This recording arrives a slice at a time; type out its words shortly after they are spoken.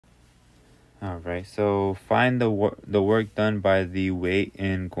All right, so find the work done by the weight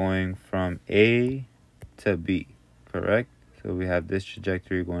in going from A to B, correct? So we have this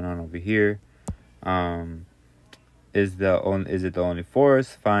trajectory going on over here. Is it the only force?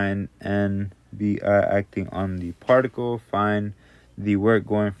 Find N B acting on the particle. Find the work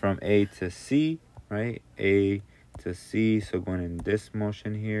going from A to C, right? A to C, so going in this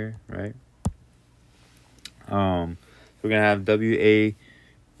motion here, right? So we're gonna have WA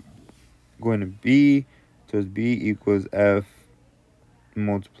going to B, so it's B equals F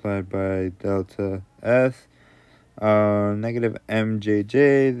multiplied by delta S, negative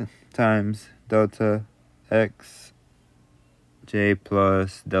MJJ times delta X J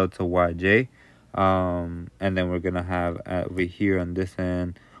plus delta YJ. And then we're gonna have over here on this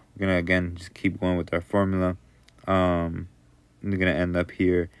end, we're gonna again just keep going with our formula. We're gonna end up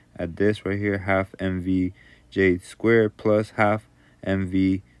here at this right here, half MVJ squared plus half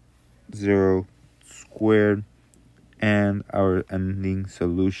MV 0 squared, and our ending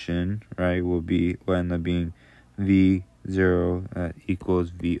solution, right, will end up being V0 equals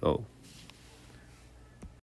VO.